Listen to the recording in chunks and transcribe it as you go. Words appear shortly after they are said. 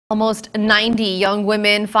Almost 90 young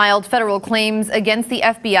women filed federal claims against the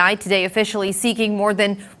FBI today, officially seeking more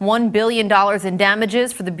than $1 billion in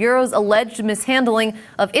damages for the Bureau's alleged mishandling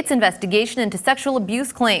of its investigation into sexual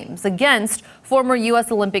abuse claims against former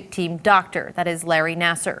U.S. Olympic team doctor, that is Larry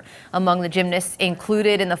Nassar. Among the gymnasts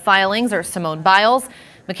included in the filings are Simone Biles,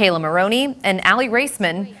 Michaela Maroney, and Allie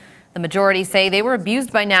Raceman. The majority say they were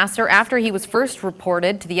abused by Nassar after he was first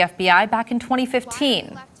reported to the FBI back in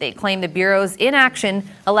 2015. They claim the Bureau's inaction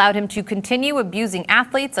allowed him to continue abusing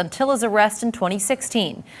athletes until his arrest in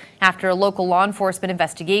 2016 after a local law enforcement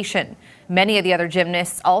investigation. Many of the other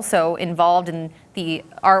gymnasts also involved in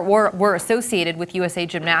were associated with USA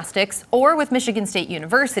Gymnastics or with Michigan State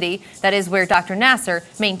University, that is where Dr. Nassar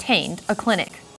maintained a clinic.